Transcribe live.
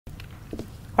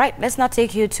Right, let's now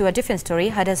take you to a different story.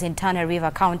 Herders in Tana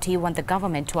River County want the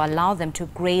government to allow them to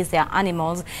graze their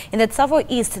animals in the Tsavo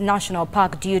East National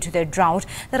Park due to the drought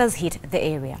that has hit the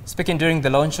area. Speaking during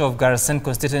the launch of Garrison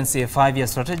Constituency, a 5-year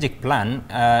strategic plan,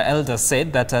 elders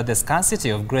said that the scarcity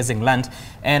of grazing land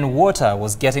and water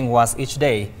was getting worse each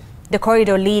day. The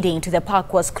corridor leading to the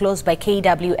park was closed by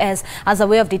KWS as a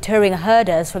way of deterring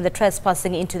herders from the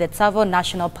trespassing into the Tsavo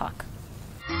National Park.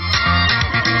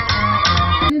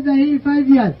 Hii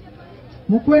 5 years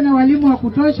mkuwe na walimu wa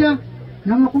kutosha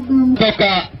na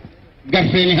kutoka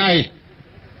Garrison hai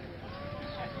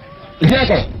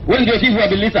Zeko wewe ndio chifu wa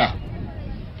Bilisa,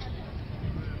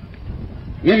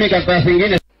 mimi kata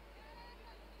singine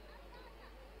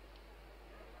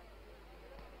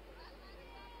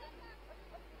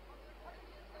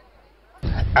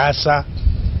asa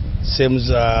sehemu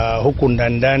za huku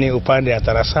ndani upande ya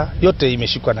Tarasa yote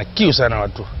imeshikwa na kiu sana.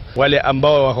 Watu wale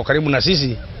ambao wako karibu na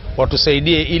sisi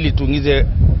watusaidie ili tuingize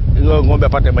ng'ombe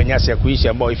apate manyasi ya kuishi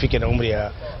ambao ifike na umri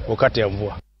ya wakati ya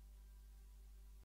mvua.